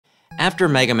After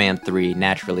Mega Man 3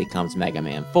 naturally comes Mega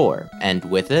Man 4, and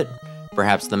with it,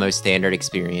 perhaps the most standard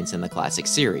experience in the classic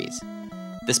series.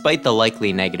 Despite the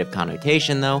likely negative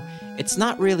connotation though, it's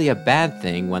not really a bad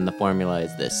thing when the formula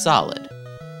is this solid.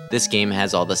 This game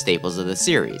has all the staples of the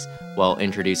series, while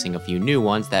introducing a few new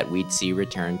ones that we'd see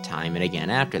return time and again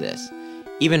after this,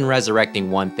 even resurrecting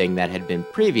one thing that had been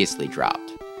previously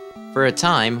dropped. For a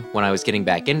time, when I was getting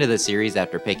back into the series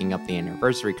after picking up the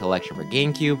Anniversary Collection for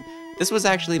GameCube, this was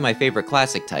actually my favorite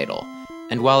classic title,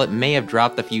 and while it may have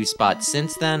dropped a few spots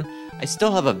since then, I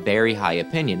still have a very high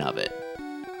opinion of it.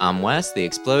 I'm Wes, the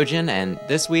Explosion, and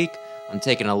this week, I'm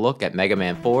taking a look at Mega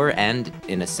Man 4 and,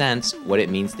 in a sense, what it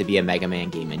means to be a Mega Man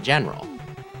game in general.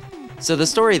 So the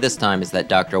story this time is that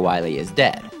Dr. Wily is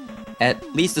dead,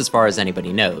 at least as far as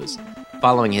anybody knows,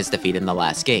 following his defeat in the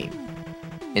last game.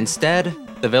 Instead,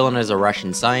 the villain is a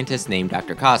Russian scientist named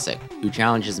Dr. Cossack, who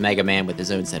challenges Mega Man with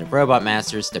his own set of robot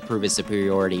masters to prove his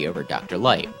superiority over Dr.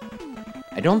 Light.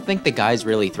 I don't think the guy's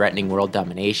really threatening world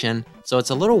domination, so it's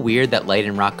a little weird that Light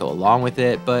and Rock go along with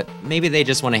it, but maybe they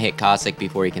just want to hit Cossack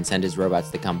before he can send his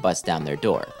robots to come bust down their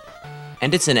door.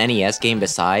 And it's an NES game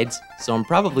besides, so I'm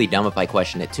probably dumb if I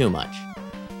question it too much.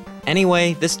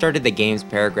 Anyway, this started the game's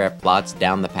paragraph plots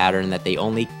down the pattern that they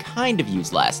only kind of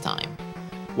used last time.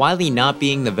 Wily not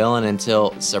being the villain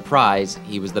until, surprise,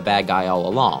 he was the bad guy all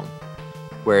along.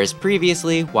 Whereas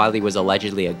previously, Wily was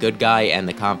allegedly a good guy and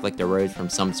the conflict arose from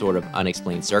some sort of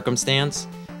unexplained circumstance,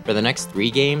 for the next 3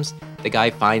 games, the guy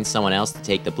finds someone else to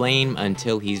take the blame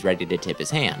until he's ready to tip his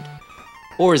hand.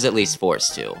 Or is at least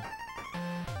forced to.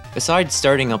 Besides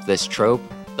starting up this trope,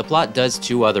 the plot does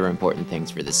 2 other important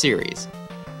things for the series.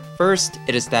 First,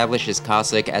 it establishes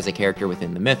Cossack as a character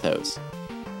within the mythos.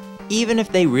 Even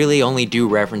if they really only do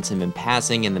reference him in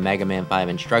passing in the Mega Man 5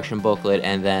 instruction booklet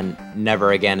and then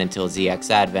never again until ZX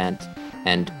Advent,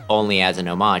 and only as an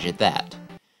homage at that.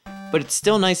 But it's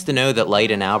still nice to know that Light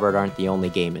and Albert aren't the only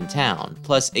game in town,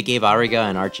 plus it gave Ariga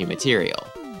and Archie material.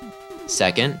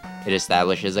 Second, it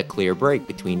establishes a clear break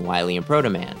between Wily and Proto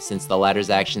Man, since the latter's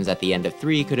actions at the end of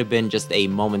 3 could have been just a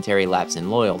momentary lapse in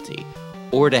loyalty,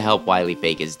 or to help Wily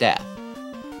fake his death.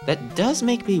 That does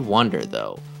make me wonder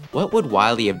though, what would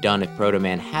Wily have done if Proto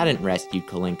Man hadn't rescued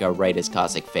Kalinka right as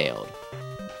Cossack failed?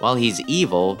 While he's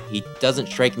evil, he doesn't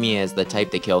strike me as the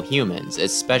type to kill humans,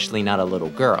 especially not a little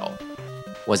girl.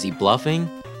 Was he bluffing?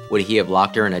 Would he have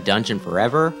locked her in a dungeon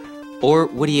forever? Or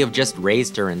would he have just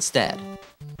raised her instead?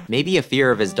 Maybe a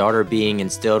fear of his daughter being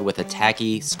instilled with a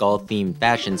tacky, skull-themed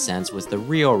fashion sense was the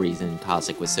real reason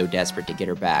Cossack was so desperate to get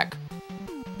her back.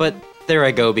 But there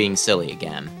I go being silly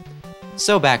again.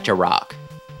 So back to Rock.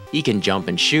 He can jump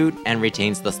and shoot, and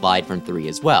retains the slide from 3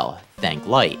 as well, thank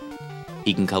Light.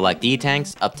 He can collect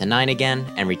E-tanks, up to 9 again,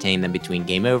 and retain them between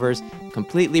game overs,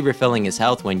 completely refilling his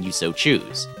health when you so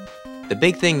choose. The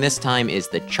big thing this time is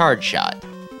the charge shot.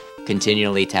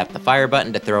 Continually tap the fire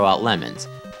button to throw out lemons,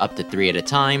 up to 3 at a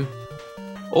time,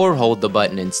 or hold the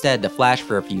button instead to flash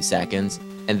for a few seconds,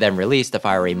 and then release to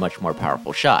fire a much more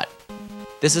powerful shot.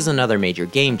 This is another major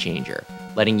game changer,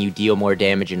 letting you deal more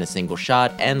damage in a single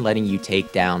shot and letting you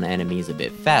take down enemies a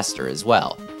bit faster as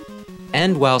well.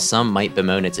 And while some might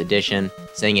bemoan its addition,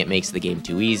 saying it makes the game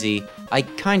too easy, I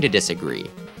kinda disagree.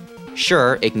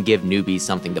 Sure, it can give newbies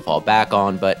something to fall back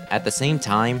on, but at the same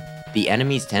time, the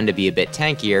enemies tend to be a bit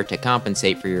tankier to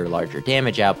compensate for your larger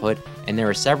damage output, and there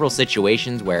are several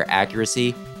situations where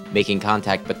accuracy, making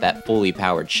contact with that fully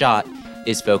powered shot,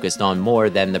 is focused on more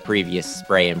than the previous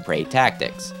spray and pray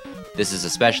tactics. This is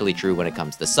especially true when it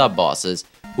comes to sub-bosses,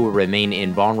 who will remain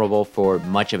invulnerable for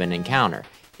much of an encounter,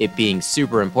 it being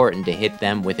super important to hit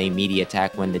them with a melee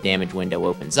attack when the damage window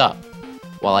opens up.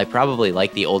 While I probably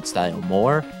like the old style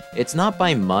more, it's not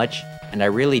by much, and I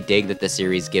really dig that the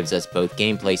series gives us both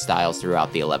gameplay styles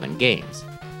throughout the 11 games.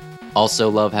 Also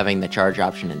love having the charge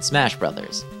option in Smash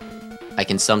Bros. I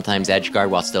can sometimes edgeguard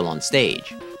while still on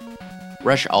stage.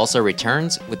 Rush also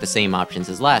returns with the same options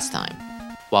as last time.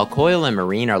 While Coil and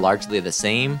Marine are largely the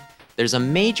same, there's a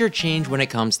major change when it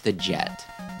comes to Jet.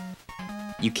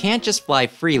 You can't just fly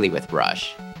freely with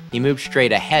Rush. He moves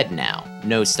straight ahead now,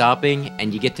 no stopping,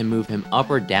 and you get to move him up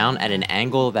or down at an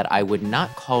angle that I would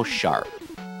not call sharp.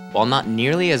 While not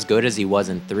nearly as good as he was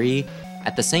in 3,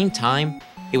 at the same time,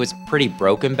 it was pretty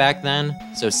broken back then,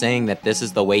 so saying that this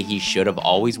is the way he should have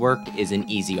always worked is an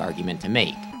easy argument to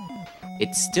make.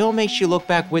 It still makes you look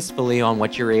back wistfully on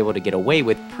what you were able to get away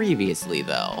with previously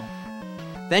though.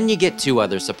 Then you get 2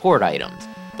 other support items,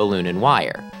 Balloon and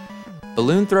Wire.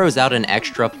 Balloon throws out an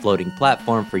extra floating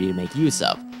platform for you to make use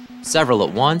of, several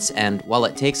at once, and while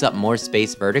it takes up more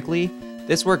space vertically,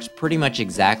 this works pretty much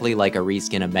exactly like a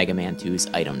reskin of Mega Man 2's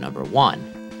item number 1.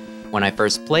 When I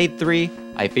first played 3,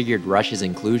 I figured Rush's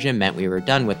inclusion meant we were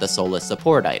done with the soulless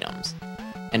support items.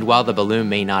 And while the balloon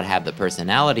may not have the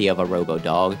personality of a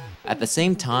robo-dog, at the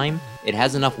same time, it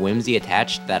has enough whimsy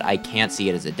attached that I can't see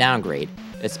it as a downgrade,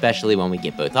 especially when we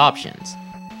get both options.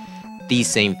 These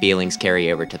same feelings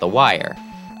carry over to the wire.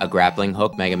 A grappling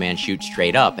hook Mega Man shoots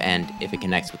straight up, and if it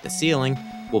connects with the ceiling,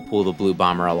 we'll pull the blue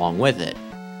bomber along with it.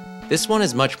 This one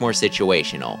is much more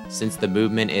situational, since the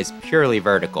movement is purely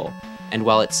vertical, and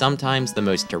while it's sometimes the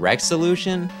most direct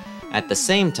solution, at the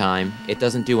same time, it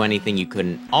doesn't do anything you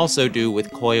couldn't also do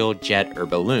with coil, jet, or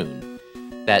balloon.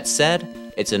 That said,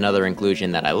 it's another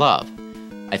inclusion that I love.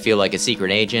 I feel like a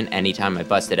secret agent anytime I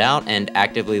bust it out and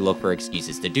actively look for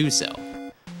excuses to do so.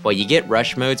 While you get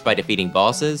rush modes by defeating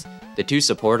bosses, the two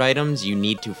support items you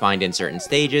need to find in certain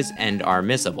stages and are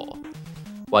missable.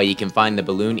 While you can find the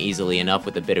balloon easily enough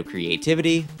with a bit of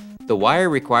creativity, the wire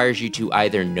requires you to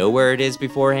either know where it is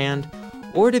beforehand,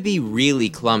 or to be really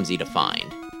clumsy to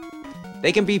find.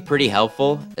 They can be pretty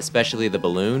helpful, especially the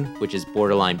balloon, which is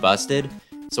borderline busted,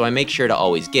 so I make sure to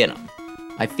always get them.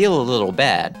 I feel a little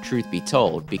bad, truth be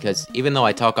told, because even though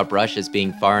I talk up Rush as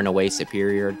being far and away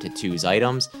superior to 2's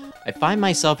items, I find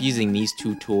myself using these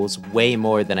two tools way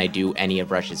more than I do any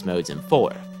of Rush's modes in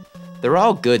 4. They're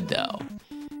all good though.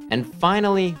 And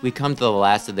finally, we come to the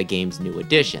last of the game's new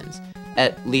additions,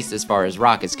 at least as far as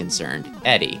Rock is concerned,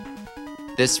 Eddie.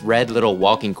 This red little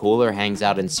walking cooler hangs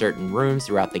out in certain rooms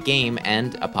throughout the game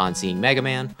and, upon seeing Mega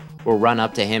Man, we'll run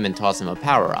up to him and toss him a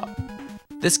power-up.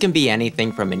 This can be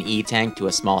anything from an E-tank to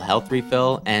a small health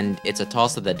refill, and it's a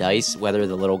toss of the dice whether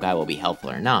the little guy will be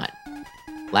helpful or not.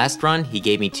 Last run, he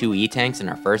gave me 2 E-tanks in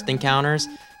our first encounters,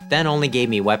 then only gave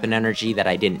me weapon energy that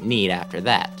I didn't need after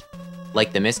that.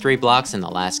 Like the mystery blocks in the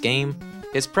last game,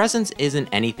 his presence isn't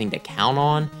anything to count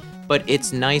on, but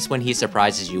it's nice when he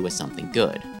surprises you with something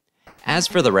good. As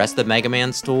for the rest of Mega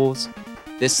Man's tools,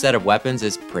 this set of weapons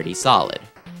is pretty solid.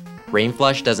 Rain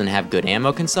Flush doesn't have good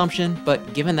ammo consumption,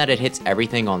 but given that it hits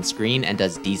everything on screen and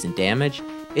does decent damage,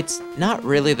 it's not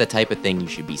really the type of thing you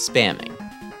should be spamming.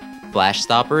 Flash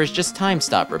Stopper is just Time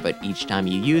Stopper, but each time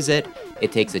you use it,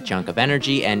 it takes a chunk of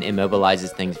energy and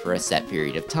immobilizes things for a set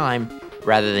period of time,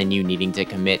 rather than you needing to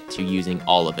commit to using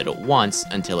all of it at once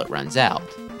until it runs out.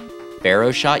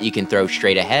 Barrow Shot you can throw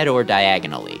straight ahead or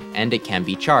diagonally, and it can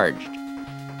be charged.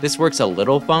 This works a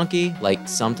little funky, like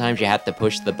sometimes you have to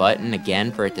push the button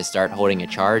again for it to start holding a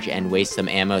charge and waste some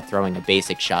ammo throwing a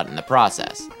basic shot in the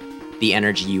process. The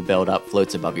energy you build up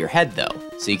floats above your head though,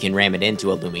 so you can ram it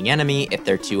into a looming enemy if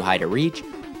they're too high to reach,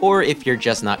 or if you're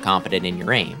just not confident in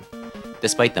your aim.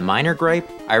 Despite the minor gripe,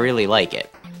 I really like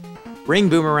it. Ring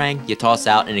Boomerang, you toss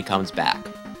out and it comes back.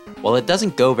 While it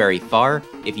doesn't go very far,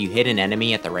 if you hit an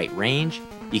enemy at the right range,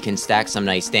 you can stack some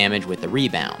nice damage with the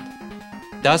rebound.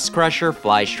 Dust Crusher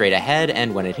flies straight ahead,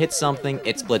 and when it hits something,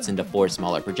 it splits into 4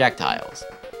 smaller projectiles.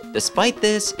 Despite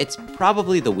this, it's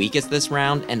probably the weakest this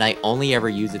round, and I only ever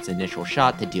use its initial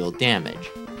shot to deal damage.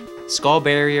 Skull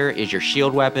Barrier is your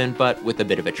shield weapon, but with a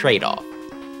bit of a trade-off.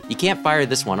 You can't fire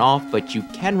this one off, but you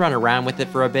can run around with it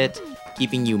for a bit,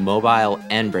 keeping you mobile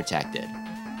and protected.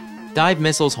 Dive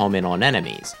Missiles home in on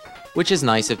enemies, which is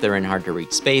nice if they're in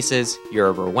hard-to-reach spaces, you're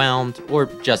overwhelmed, or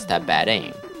just have bad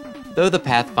aim, though the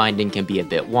pathfinding can be a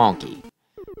bit wonky.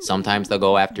 Sometimes they'll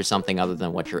go after something other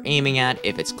than what you're aiming at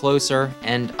if it's closer,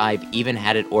 and I've even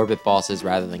had it orbit bosses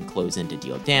rather than close in to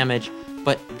deal damage,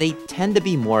 but they tend to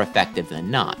be more effective than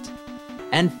not.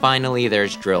 And finally,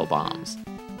 there's Drill Bombs.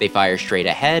 They fire straight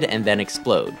ahead and then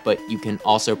explode, but you can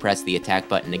also press the attack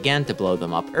button again to blow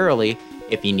them up early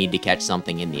if you need to catch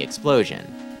something in the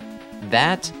explosion.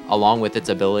 That, along with its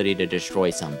ability to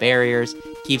destroy some barriers,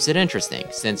 keeps it interesting,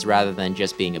 since rather than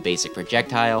just being a basic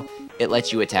projectile, it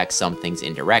lets you attack some things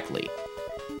indirectly.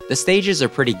 The stages are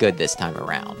pretty good this time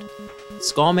around.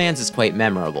 Skullman's is quite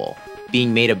memorable.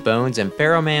 Being made of bones and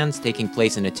Pharaohman's taking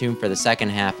place in a tomb for the second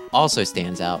half also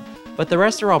stands out, but the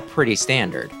rest are all pretty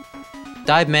standard.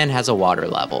 Dive Man has a water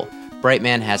level, Bright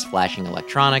Man has flashing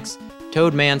electronics,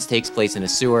 Toad Man's takes place in a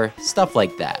sewer, stuff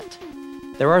like that.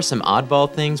 There are some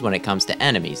oddball things when it comes to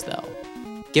enemies though.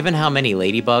 Given how many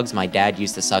ladybugs my dad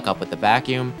used to suck up with the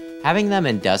vacuum, having them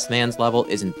in Dust Man's level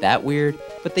isn't that weird,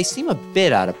 but they seem a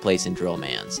bit out of place in Drill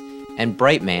Man's. And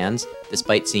Bright Man's,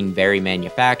 despite seeming very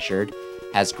manufactured,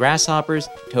 has grasshoppers,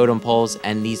 totem poles,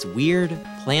 and these weird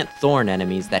plant thorn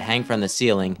enemies that hang from the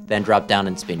ceiling, then drop down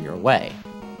and spin your way.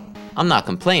 I'm not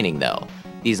complaining though.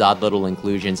 These odd little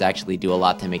inclusions actually do a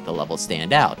lot to make the level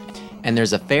stand out, and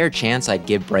there's a fair chance I'd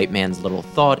give Bright Man's little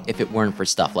thought if it weren't for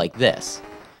stuff like this.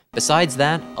 Besides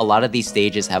that, a lot of these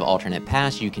stages have alternate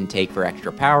paths you can take for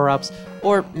extra power-ups,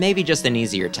 or maybe just an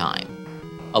easier time.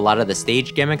 A lot of the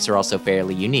stage gimmicks are also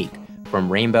fairly unique.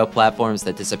 from rainbow platforms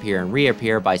that disappear and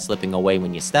reappear by slipping away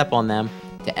when you step on them,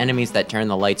 to enemies that turn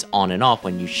the lights on and off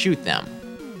when you shoot them,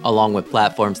 along with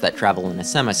platforms that travel in a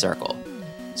semicircle,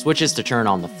 switches to turn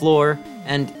on the floor,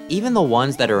 and even the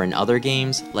ones that are in other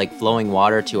games, like flowing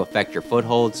water to affect your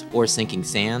footholds or sinking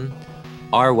sand,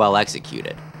 are well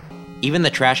executed. Even the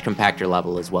trash compactor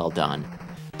level is well done,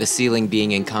 the ceiling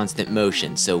being in constant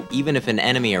motion, so even if an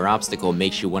enemy or obstacle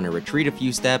makes you want to retreat a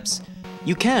few steps,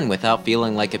 you can without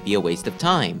feeling like it'd be a waste of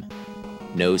time.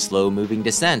 No slow-moving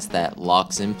descents that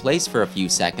locks in place for a few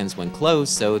seconds when close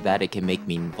so that it can make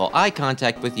meaningful eye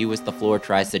contact with you as the floor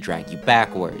tries to drag you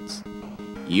backwards.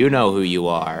 You know who you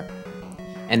are.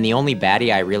 And the only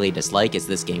baddie I really dislike is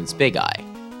this game's Big Eye,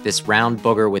 this round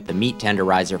booger with the meat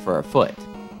tenderizer for a foot.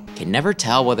 Can never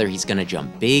tell whether he's gonna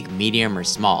jump big, medium, or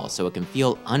small, so it can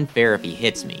feel unfair if he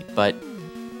hits me, but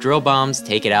drill bombs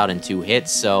take it out in 2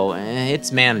 hits, so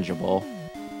it's manageable.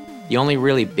 The only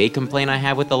really big complaint I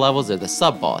have with the levels are the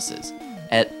sub-bosses,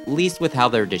 at least with how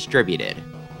they're distributed.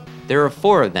 There are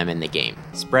 4 of them in the game,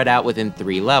 spread out within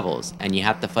 3 levels, and you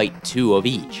have to fight 2 of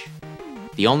each.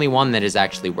 The only one that is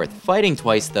actually worth fighting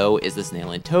twice though is the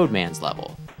Snail and Toadman's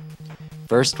level.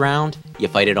 First round, you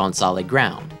fight it on solid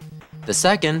ground. The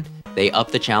second, they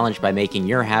up the challenge by making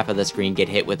your half of the screen get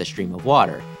hit with a stream of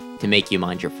water, to make you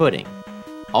mind your footing.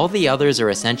 All the others are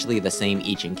essentially the same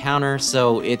each encounter,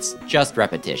 so it's just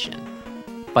repetition.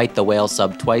 Fight the whale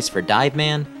sub twice for Dive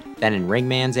Man, then in Ring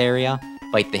Man's area,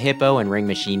 fight the hippo and Ring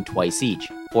Machine twice each,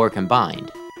 4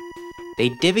 combined. They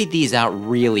divvied these out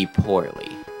really poorly.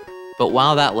 But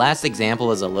while that last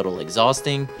example is a little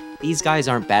exhausting, these guys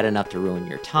aren't bad enough to ruin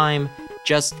your time,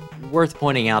 just worth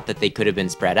pointing out that they could have been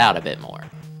spread out a bit more.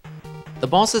 The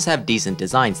bosses have decent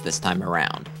designs this time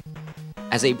around.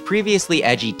 As a previously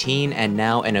edgy teen and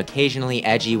now an occasionally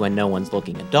edgy when no one's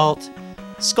looking adult,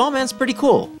 Skullman's pretty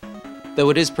cool, though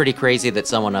it is pretty crazy that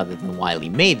someone other than Wily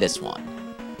made this one.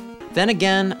 Then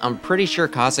again, I'm pretty sure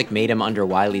Cossack made him under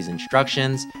Wily's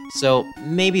instructions, so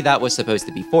maybe that was supposed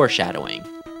to be foreshadowing.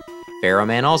 Pharaoh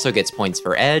Man also gets points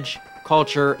for edge,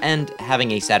 culture, and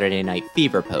having a Saturday Night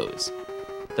Fever pose.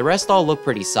 The rest all look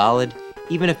pretty solid,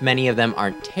 even if many of them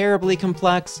aren't terribly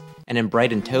complex, and in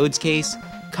Bright and Toad's case,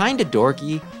 kinda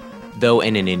dorky, though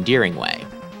in an endearing way.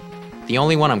 The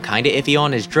only one I'm kinda iffy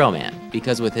on is Drill Man,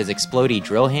 because with his explodey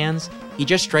drill hands, he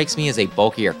just strikes me as a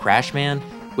bulkier Crash Man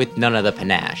with none of the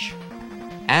panache.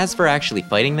 As for actually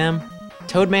fighting them,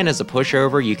 Toadman is a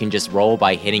pushover you can just roll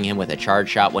by hitting him with a charge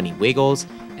shot when he wiggles,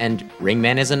 and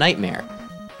Ringman is a nightmare,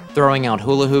 throwing out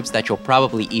hula hoops that you'll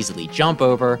probably easily jump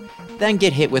over, then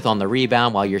get hit with on the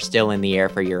rebound while you're still in the air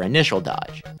for your initial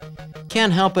dodge.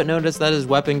 Can't help but notice that his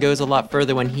weapon goes a lot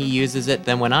further when he uses it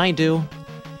than when I do.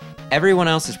 Everyone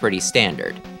else is pretty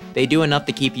standard. They do enough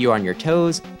to keep you on your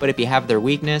toes, but if you have their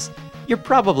weakness, you're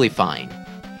probably fine.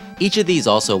 Each of these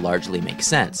also largely makes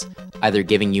sense, either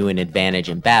giving you an advantage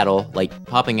in battle, like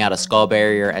popping out a skull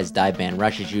barrier as Dive Man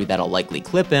rushes you that'll likely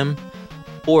clip him,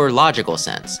 or logical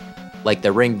sense, like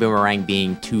the ring boomerang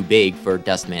being too big for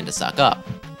Dustman to suck up.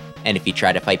 And if you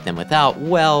try to fight them without,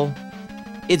 well,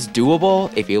 it's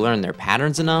doable if you learn their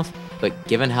patterns enough, but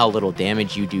given how little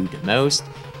damage you do to most,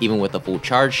 even with a full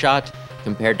charge shot,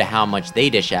 compared to how much they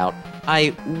dish out,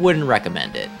 I wouldn't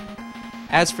recommend it.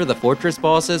 As for the fortress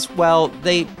bosses, well,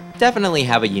 they definitely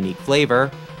have a unique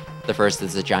flavor. The first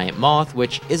is the giant moth,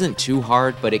 which isn't too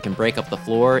hard, but it can break up the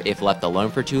floor if left alone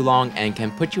for too long and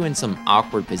can put you in some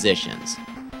awkward positions.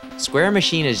 Square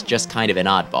Machine is just kind of an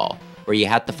oddball, where you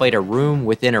have to fight a room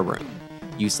within a room,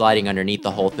 you sliding underneath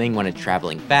the whole thing when it's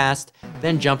traveling fast,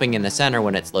 then jumping in the center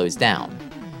when it slows down.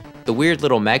 The weird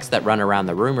little mechs that run around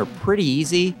the room are pretty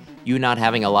easy, you not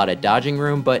having a lot of dodging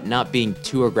room but not being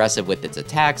too aggressive with its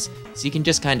attacks, so you can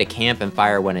just kinda camp and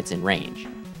fire when it's in range.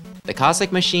 The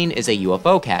Cossack Machine is a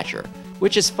UFO catcher,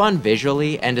 which is fun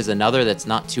visually and is another that's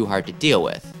not too hard to deal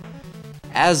with.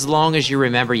 As long as you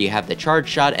remember you have the charge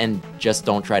shot and just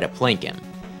don't try to plink him.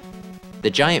 The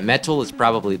giant metal is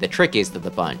probably the trickiest of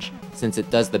the bunch, since it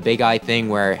does the big eye thing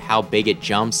where how big it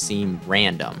jumps seem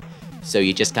random, so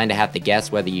you just kinda have to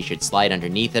guess whether you should slide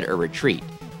underneath it or retreat,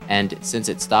 and since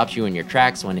it stops you in your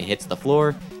tracks when it hits the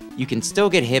floor, you can still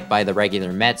get hit by the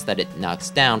regular mets that it knocks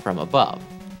down from above.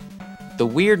 The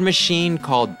weird machine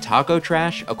called Taco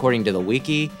Trash, according to the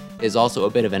wiki, is also a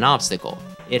bit of an obstacle,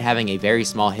 it having a very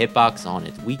small hitbox on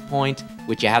its weak point,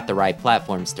 which you have to ride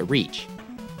platforms to reach.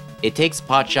 It takes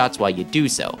pot shots while you do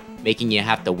so, making you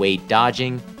have to wait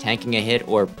dodging, tanking a hit,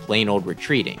 or plain old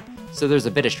retreating, so there's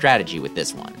a bit of strategy with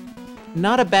this one.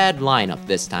 Not a bad lineup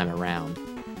this time around.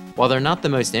 While they're not the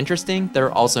most interesting,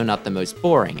 they're also not the most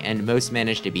boring, and most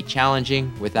manage to be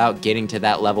challenging without getting to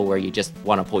that level where you just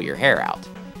want to pull your hair out.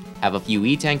 Have a few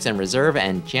E-tanks in reserve,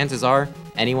 and chances are,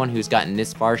 anyone who's gotten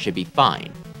this far should be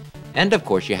fine. And of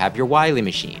course you have your Wily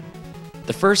machine.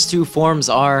 The first two forms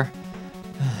are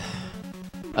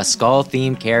a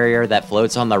skull-themed carrier that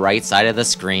floats on the right side of the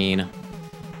screen.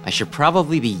 I should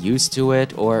probably be used to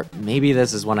it, or maybe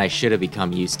this is when I should have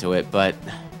become used to it, but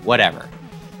whatever.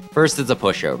 First is a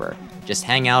pushover. Just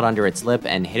hang out under its lip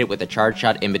and hit it with a charge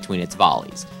shot in between its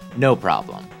volleys. No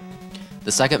problem.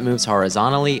 The second moves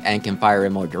horizontally and can fire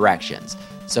in more directions,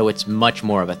 so it's much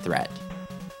more of a threat.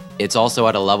 It's also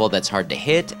at a level that's hard to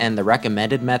hit, and the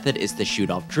recommended method is to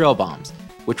shoot off drill bombs,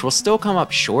 which will still come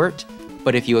up short,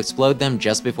 but if you explode them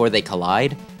just before they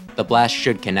collide, the blast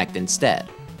should connect instead.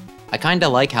 I kinda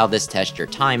like how this tests your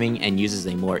timing and uses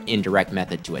a more indirect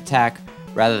method to attack,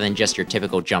 rather than just your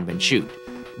typical jump and shoot,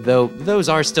 though those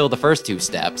are still the first two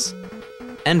steps.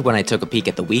 And when I took a peek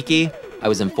at the wiki, I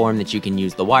was informed that you can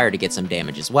use the wire to get some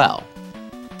damage as well.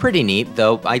 Pretty neat,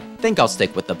 though I think I'll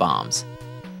stick with the bombs.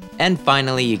 And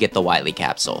finally, you get the Wily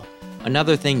capsule,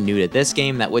 another thing new to this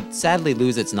game that would sadly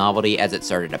lose its novelty as it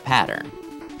started a pattern.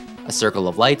 A circle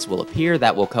of lights will appear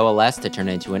that will coalesce to turn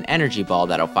into an energy ball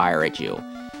that'll fire at you,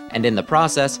 and in the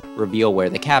process, reveal where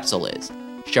the capsule is,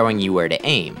 showing you where to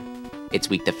aim. It's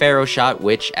weak to Pharaoh shot,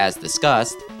 which, as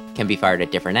discussed, can be fired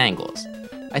at different angles.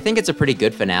 I think it's a pretty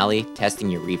good finale, testing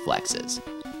your reflexes.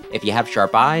 If you have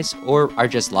sharp eyes, or are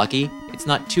just lucky, it's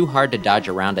not too hard to dodge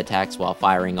around attacks while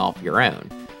firing off your own,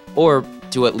 or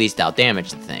to at least outdamage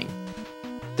the thing.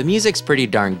 The music's pretty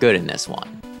darn good in this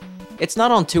one. It's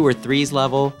not on 2 or 3's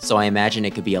level, so I imagine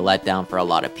it could be a letdown for a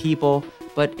lot of people,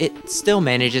 but it still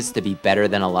manages to be better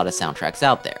than a lot of soundtracks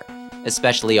out there,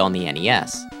 especially on the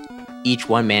NES. Each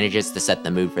one manages to set the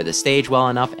mood for the stage well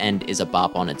enough and is a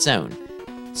bop on its own,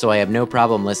 so I have no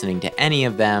problem listening to any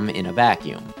of them in a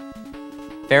vacuum.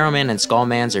 Pharaoh Man and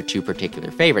Skullman's are two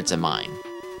particular favorites of mine.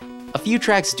 A few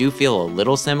tracks do feel a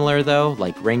little similar though,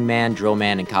 like Ringman,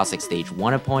 Drillman, and Cossack Stage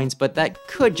 1 at points, but that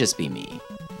could just be me.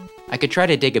 I could try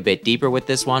to dig a bit deeper with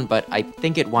this one, but I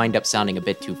think it wind up sounding a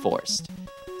bit too forced.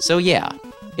 So yeah,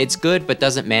 it's good but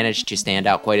doesn't manage to stand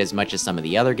out quite as much as some of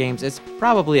the other games. It's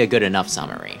probably a good enough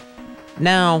summary.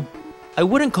 Now, I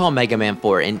wouldn't call Mega Man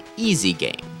 4 an easy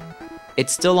game.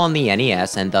 It's still on the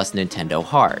NES and thus Nintendo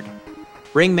hard.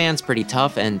 Ringman's pretty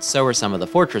tough and so are some of the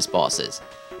Fortress bosses.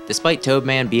 Despite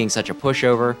Toadman being such a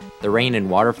pushover, the rain and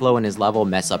water flow in his level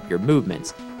mess up your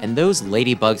movements, and those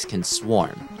ladybugs can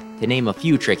swarm, to name a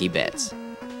few tricky bits.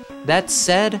 That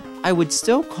said, I would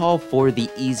still call 4 the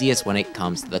easiest when it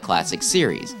comes to the classic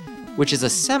series, which is a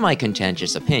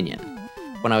semi-contentious opinion.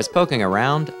 When I was poking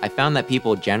around, I found that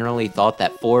people generally thought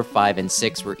that 4, 5, and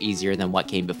 6 were easier than what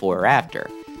came before or after,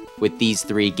 with these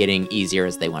 3 getting easier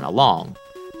as they went along.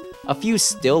 A few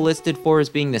still listed 4 as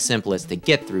being the simplest to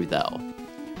get through though.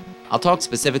 I'll talk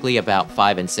specifically about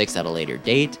 5 and 6 at a later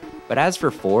date, but as for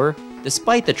 4,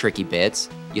 despite the tricky bits,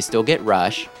 you still get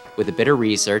Rush. With a bit of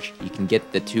research, you can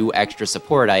get the 2 extra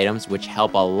support items which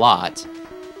help a lot.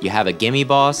 You have a gimme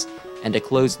boss, and a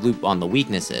closed loop on the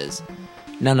weaknesses.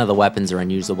 None of the weapons are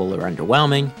unusable or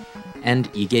underwhelming, and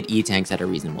you get E-tanks at a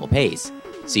reasonable pace,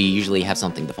 so you usually have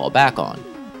something to fall back on.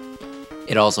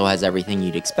 It also has everything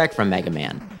you'd expect from Mega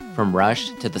Man, from Rush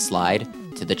to the Slide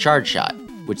to the Charge Shot,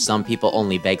 which some people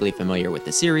only vaguely familiar with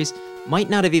the series might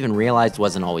not have even realized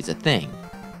wasn't always a thing.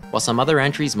 While some other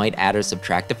entries might add or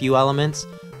subtract a few elements,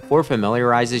 4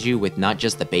 familiarizes you with not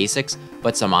just the basics,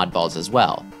 but some oddballs as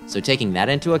well, so taking that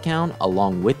into account,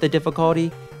 along with the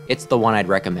difficulty, it's the one I'd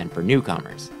recommend for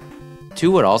newcomers.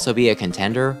 2 would also be a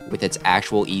contender with its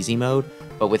actual easy mode,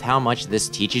 but with how much this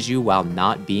teaches you while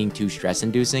not being too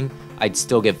stress-inducing, I'd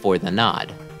still give 4 the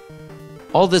nod.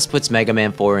 All this puts Mega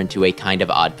Man 4 into a kind of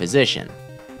odd position.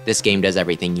 This game does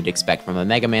everything you'd expect from a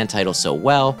Mega Man title so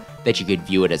well that you could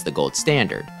view it as the gold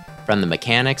standard, from the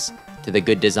mechanics, to the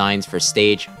good designs for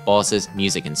stage, bosses,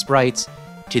 music, and sprites,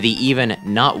 to the even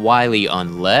not wily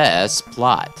unless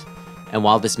plot. And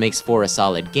while this makes 4 a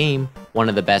solid game, one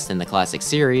of the best in the classic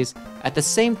series, at the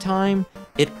same time,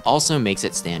 it also makes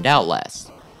it stand out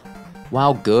less.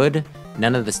 While good,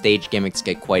 none of the stage gimmicks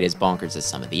get quite as bonkers as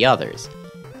some of the others.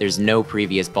 There's no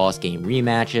previous boss game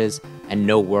rematches, and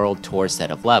no world tour set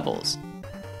of levels.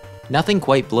 Nothing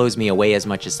quite blows me away as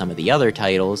much as some of the other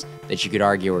titles that you could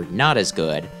argue are not as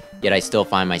good, yet I still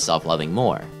find myself loving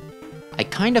more. I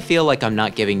kinda feel like I'm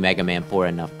not giving Mega Man 4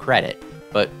 enough credit,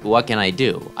 but what can I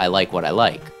do? I like what I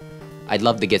like. I'd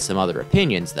love to get some other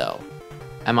opinions though.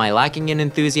 Am I lacking in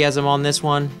enthusiasm on this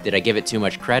one? Did I give it too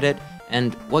much credit?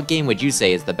 And what game would you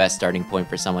say is the best starting point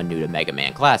for someone new to Mega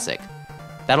Man Classic?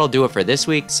 That'll do it for this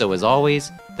week, so as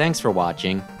always, thanks for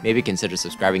watching. Maybe consider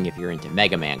subscribing if you're into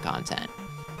Mega Man content.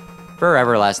 For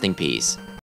everlasting peace.